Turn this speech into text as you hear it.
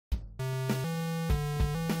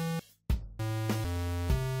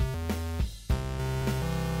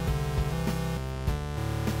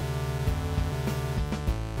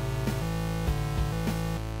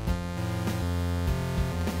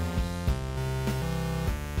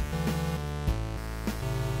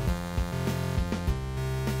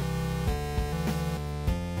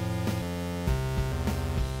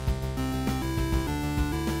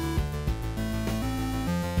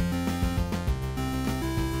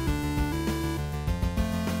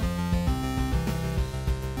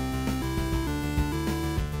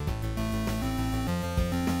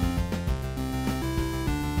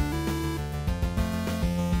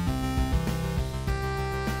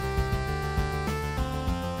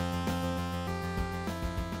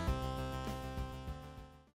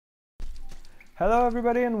Hello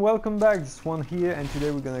everybody and welcome back, Swan here, and today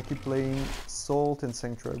we're gonna keep playing Salt and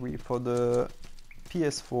Sanctuary for the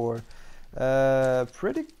PS4.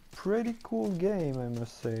 Pretty cool game, I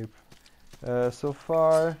must say. So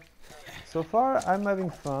far I'm having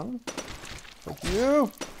fun. Fuck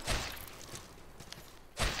you!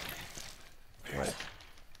 Right.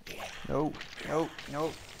 No.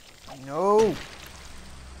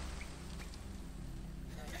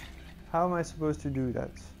 How am I supposed to do that?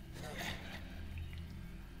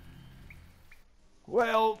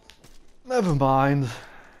 Well, never mind.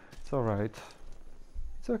 It's alright.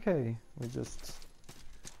 It's okay. We're just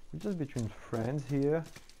between friends here,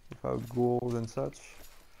 without gold and such.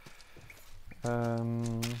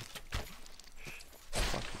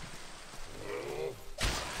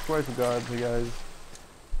 Swear to God, you guys,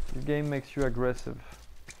 this game makes you aggressive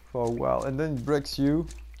for a while, and then it breaks you,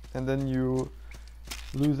 and then you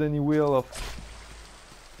lose any will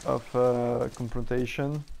of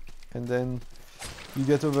confrontation, and then you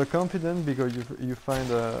get overconfident because you find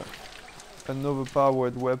an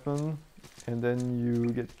overpowered weapon, and then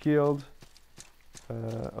you get killed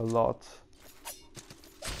a lot,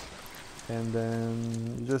 and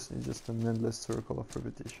then it's just an endless circle of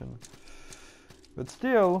repetition. But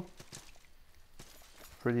still,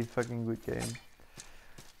 pretty fucking good game.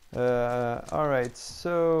 Alright,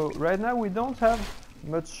 so right now we don't have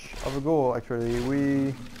much of a goal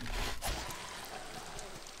actually.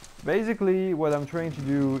 Basically, what I'm trying to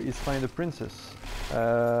do is find a princess.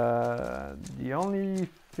 The only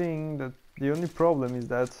problem is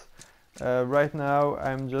that right now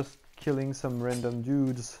I'm just killing some random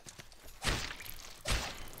dudes.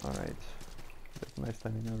 Alright, let my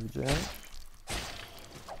stamina regen.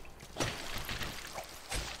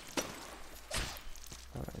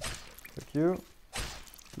 Alright, fuck you.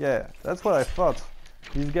 Yeah, that's what I thought.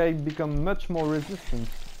 These guys become much more resistant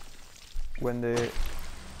when they...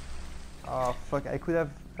 Oh fuck, I could have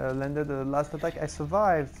landed the last attack. I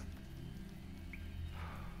survived.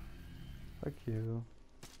 Fuck you.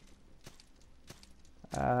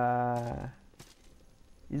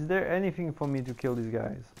 Is there anything for me to kill these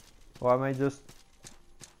guys? Or am I just,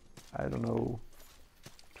 I don't know,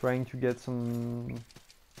 trying to get some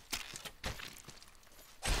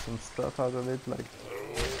stuff out of it? Like,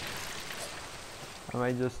 am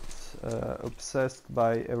I just obsessed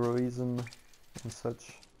by heroism and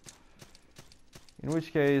such? In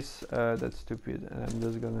which case, that's stupid, and I'm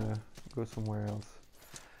just gonna go somewhere else.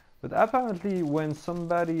 But apparently, when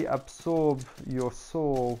somebody absorbs your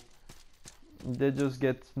soul, they just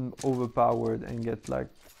get overpowered and get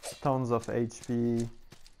like tons of HP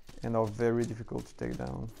and are very difficult to take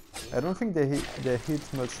down. I don't think they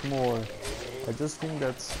hit much more. I just think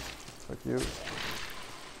that's... fuck you.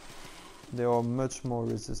 They are much more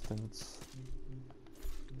resistant.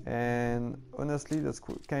 And honestly, that's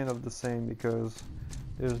kind of the same, because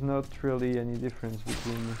there's not really any difference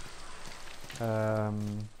between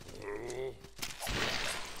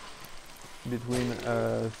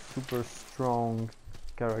a super strong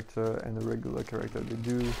character and a regular character.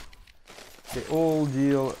 They all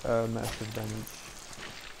deal massive damage.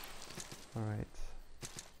 Alright,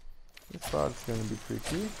 this part's gonna be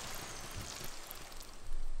tricky.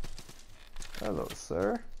 Hello,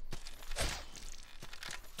 sir.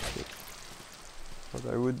 But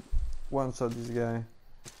I would one-shot this guy.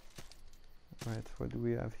 Right, what do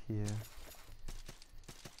we have here?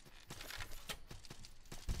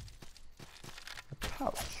 A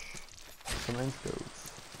pouch. Some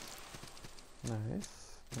antidotes. Nice.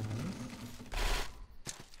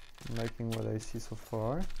 I'm liking what I see so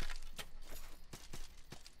far.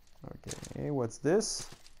 Okay, what's this?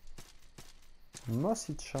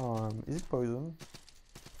 Mossy charm. Is it poison?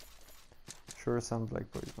 Sure sounds like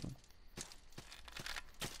poison.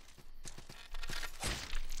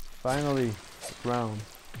 Finally, ground.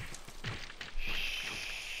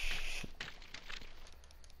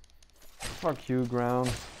 Fuck you,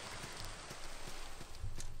 ground.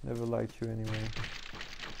 Never liked you anyway.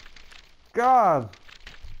 God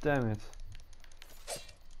damn it.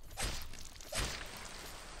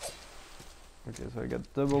 Okay, so I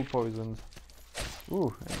got double poisoned.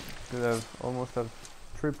 Ooh, I could have almost have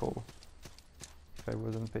triple if I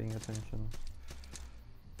wasn't paying attention.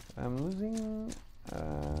 I'm losing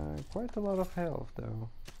quite a lot of health though.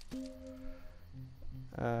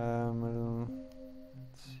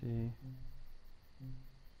 Let's see.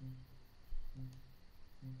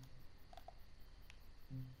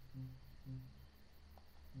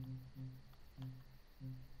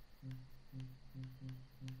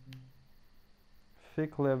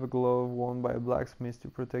 Thick leather glove worn by a blacksmith to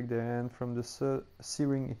protect their hand from the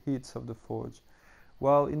searing heats of the forge.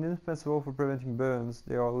 While indispensable for preventing burns,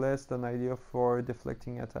 they are less than ideal for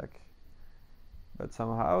deflecting attack. But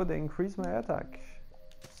somehow they increase my attack.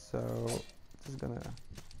 So I'm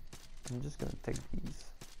just gonna take these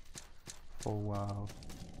for a while.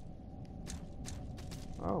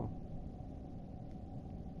 Oh.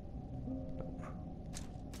 Nope.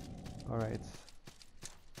 Alright.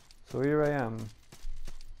 So here I am.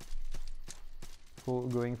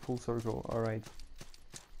 Going full circle. Alright.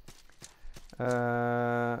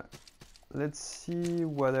 Let's see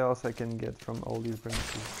what else I can get from all these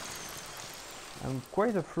branches. I'm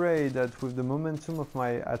quite afraid that with the momentum of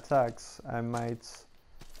my attacks, I might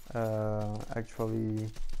actually...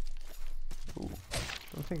 Ooh,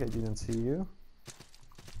 I don't think I didn't see you.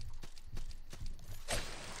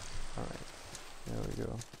 Alright, there we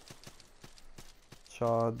go.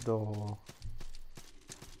 Chado.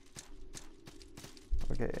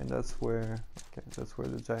 Okay, and that's where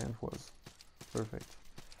the giant was. Perfect.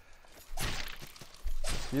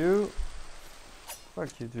 You.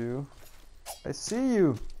 Fuck you too. I see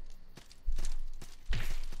you.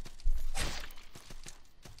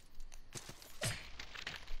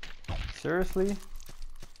 Seriously?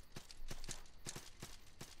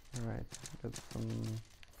 Alright, got some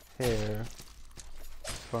hair.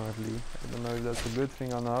 Apparently. I don't know if that's a good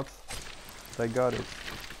thing or not, but I got it.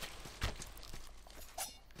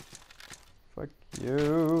 Fuck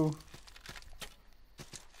you.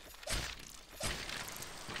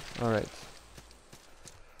 Alright.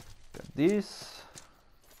 Got this.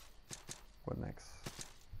 What next?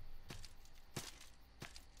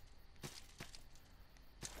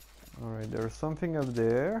 Alright, there's something up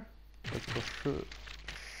there. That's for sure.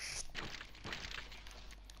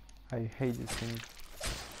 I hate these things.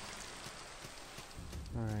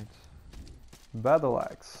 Alright. Battle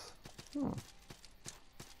axe.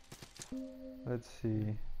 Let's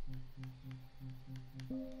see.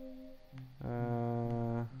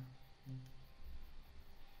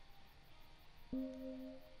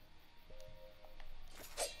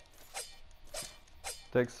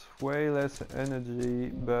 Takes way less energy,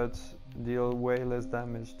 but deal way less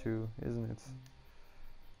damage too, isn't it?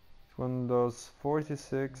 This one does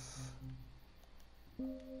 46,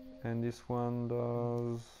 and this one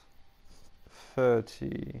does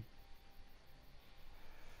 30.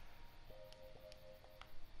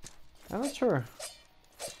 I'm not sure.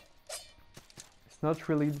 It's not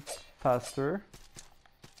really faster.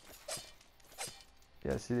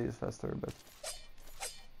 Yes, it is faster, but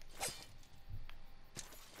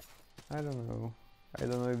I don't know. I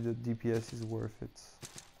don't know if the DPS is worth it.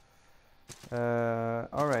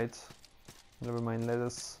 Alright. Never mind, let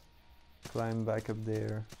us climb back up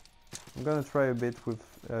there. I'm gonna try a bit with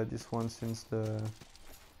this one since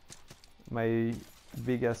my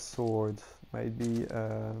big ass sword might be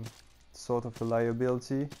sort of a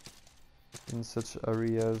liability in such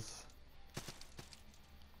areas.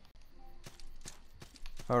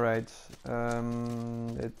 Alright,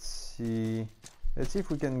 let's see if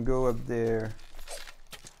we can go up there.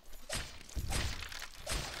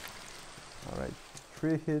 Alright,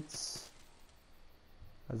 3 hits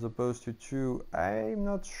as opposed to 2. I'm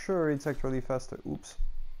not sure it's actually faster. Oops,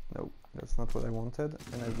 no, that's not what I wanted,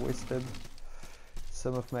 and I've wasted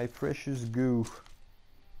some of my precious goo.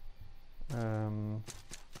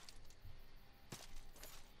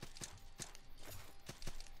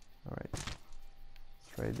 Alright, let's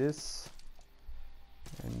try this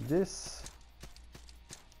and this.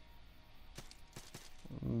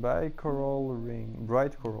 Bright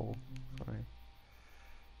coral, sorry.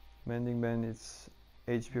 Mending band, it's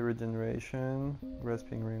HP regeneration.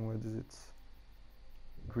 Grasping ring, what is it?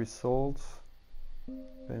 Grissault.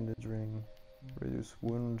 Bandage ring, reduce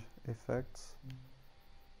wound effects.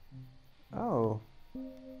 Oh, I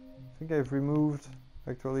think I've removed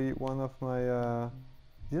actually one of my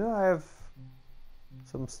didn't I have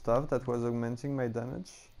some stuff that was augmenting my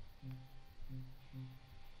damage?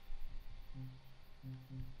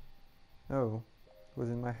 Oh, it was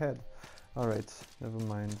in my head. Alright, never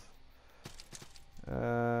mind.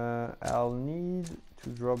 I'll need to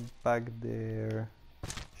drop back there.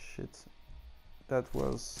 Shit. That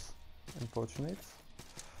was unfortunate.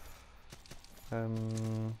 Alright.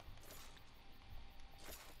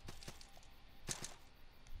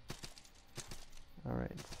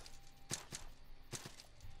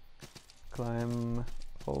 Climb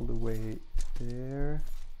all the way there.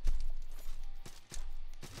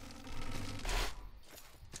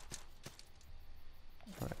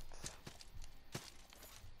 Alright.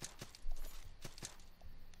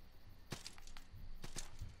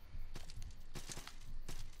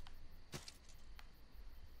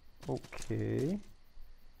 Okay.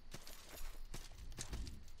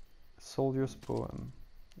 Soldier's Poem.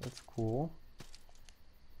 That's cool.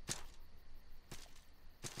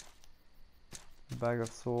 Bag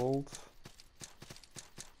of salt.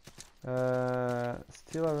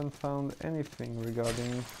 Still haven't found anything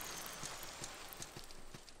regarding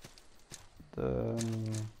the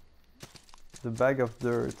bag of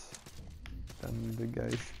dirt. And the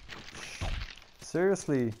guys.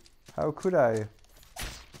 Seriously, how could I?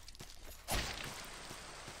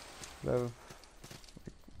 Could have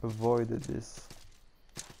avoided this.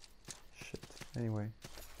 Shit. Anyway.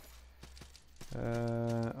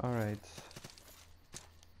 Alright.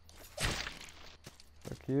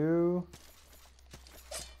 Fuck you.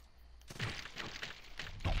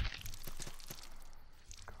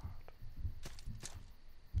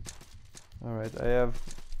 Alright, I have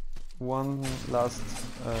one last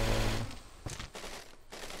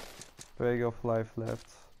bag of life left.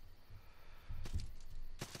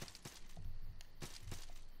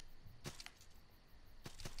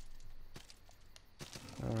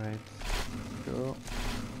 Alright, let's go.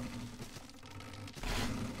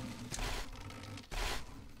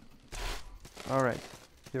 Alright,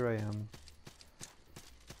 here I am.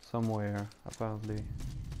 Somewhere, apparently.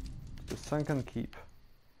 The sunken keep.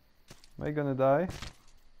 Am I gonna die?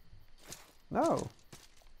 No!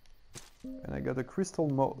 And I got a crystal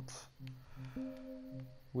mote,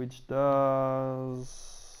 which does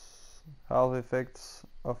half effects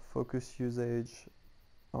of focus usage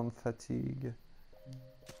on fatigue.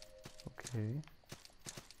 Okay.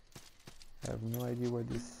 I have no idea what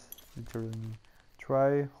this literally means.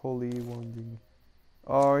 Try holy wounding.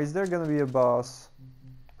 Oh, is there gonna be a boss?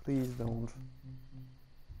 Please don't.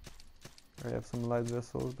 I have some light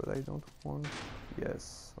vessels, but I don't want...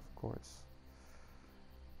 Yes, of course.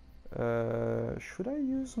 Should I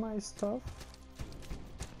use my stuff?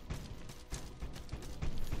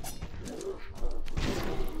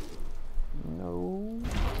 No.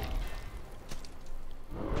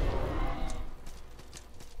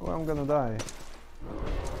 Oh, I'm gonna die.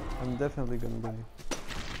 I'm definitely gonna die.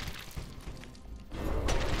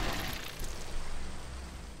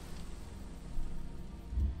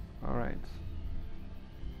 Alright.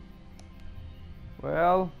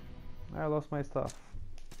 Well, I lost my stuff.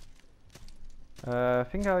 I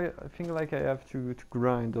think like I have to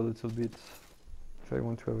grind a little bit if I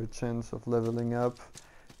want to have a chance of leveling up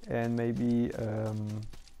and maybe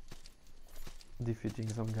defeating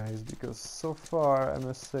some guys, because so far I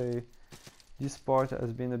must say this part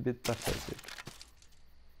has been a bit pathetic.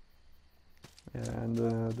 Yeah, and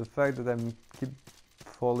the fact that I'm keep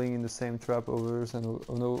falling in the same trap over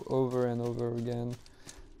and over again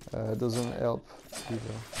doesn't help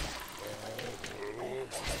either.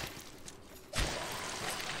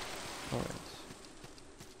 Alright.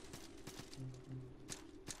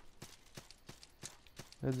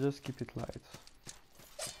 Let's just keep it light.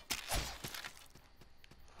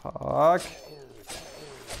 Fuck!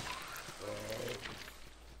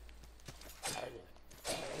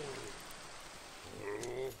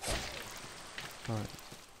 Alright.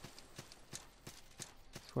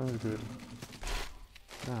 This one's good.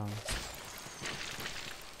 Now.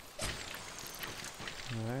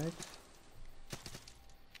 Alright.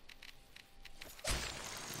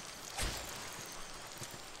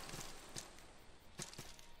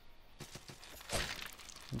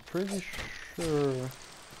 I'm pretty sure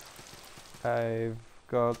I've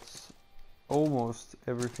got almost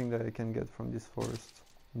everything that I can get from this forest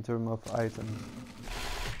in terms of items.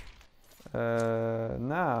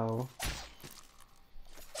 Now,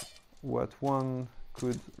 what one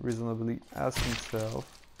could reasonably ask himself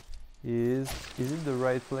is it the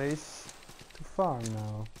right place to farm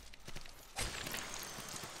now?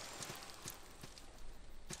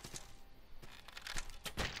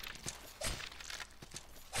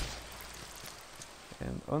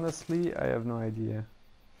 And honestly, I have no idea.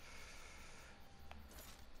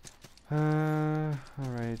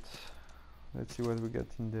 Alright, let's see what we got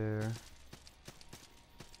in there.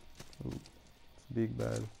 Oh, it's big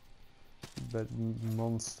bad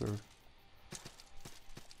monster.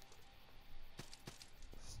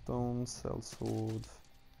 Stone, cell sword,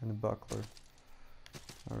 and a buckler.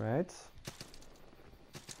 Alright.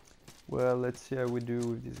 Well, let's see how we do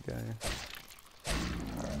with this guy.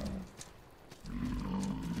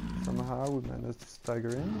 Somehow we managed to stagger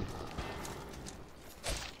in.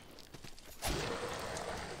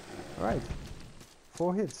 Alright.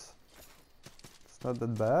 4 hits. It's not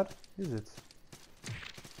that bad, is it?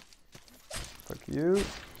 Fuck you.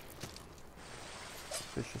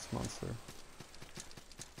 Vicious monster.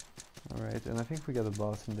 Alright, and I think we got a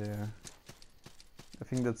boss in there. I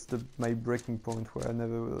think that's my breaking point where I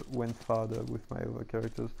never went farther with my other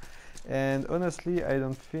characters. And honestly, I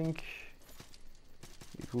don't think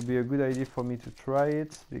it would be a good idea for me to try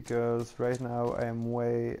it, because right now I am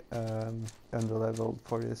way under leveled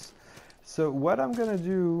for this. So what I'm gonna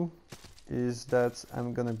do is that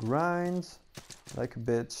I'm gonna grind like a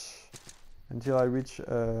bitch until I reach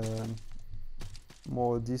a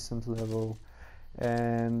more decent level,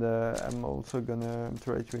 and I'm also gonna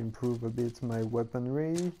try to improve a bit my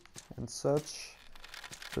weaponry and such,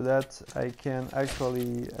 so that I can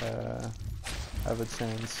actually have a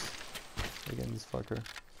chance against this fucker.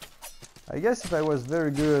 I guess if I was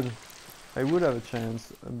very good, I would have a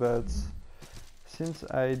chance, but since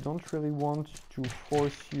I don't really want to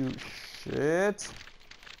force you shit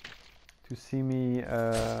to see me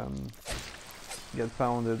get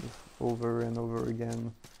pounded over and over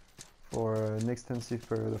again for an extensive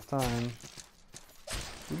period of time.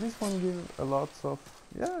 Did this one give a lot of...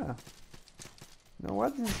 yeah. You know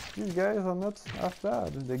what? These guys are not half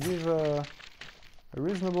bad. They give a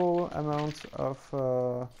reasonable amount of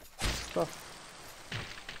stuff.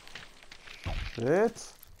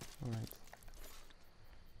 Shit! Alright.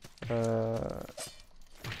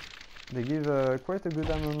 They give quite a good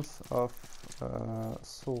amount of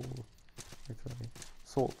soul, actually.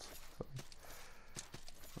 Salt, sorry.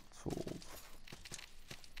 Not salt.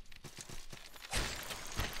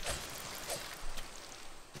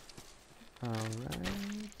 Alright.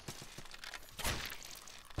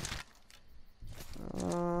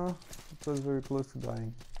 It was very close to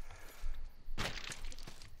dying.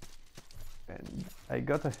 And I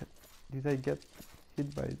got a... did I get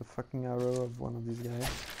hit by the fucking arrow of one of these guys?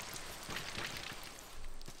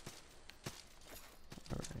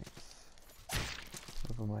 Alright.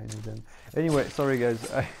 Never mind then. Anyway, sorry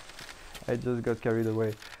guys, I just got carried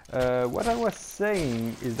away. What I was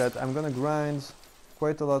saying is that I'm gonna grind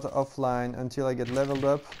quite a lot offline until I get leveled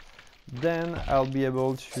up. Then I'll be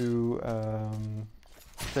able to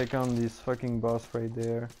take on this fucking boss right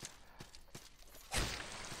there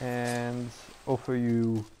and offer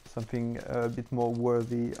you something a bit more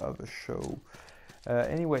worthy of a show.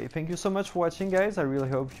 Anyway, thank you so much for watching, guys. I really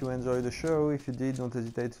hope you enjoyed the show. If you did, don't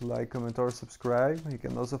hesitate to like, comment or subscribe. You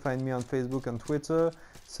can also find me on Facebook and Twitter.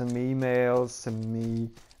 Send me emails, send me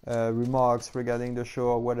remarks regarding the show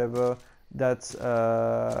or whatever that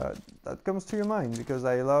comes to your mind, because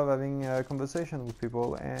I love having a conversation with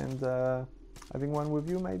people, and having one with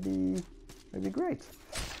you might be great.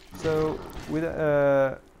 So with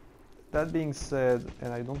that being said,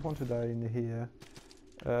 and I don't want to die in here,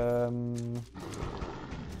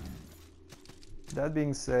 that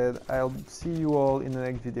being said, I'll see you all in the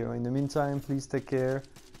next video. In the meantime, please take care.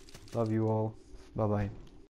 Love you all. Bye bye.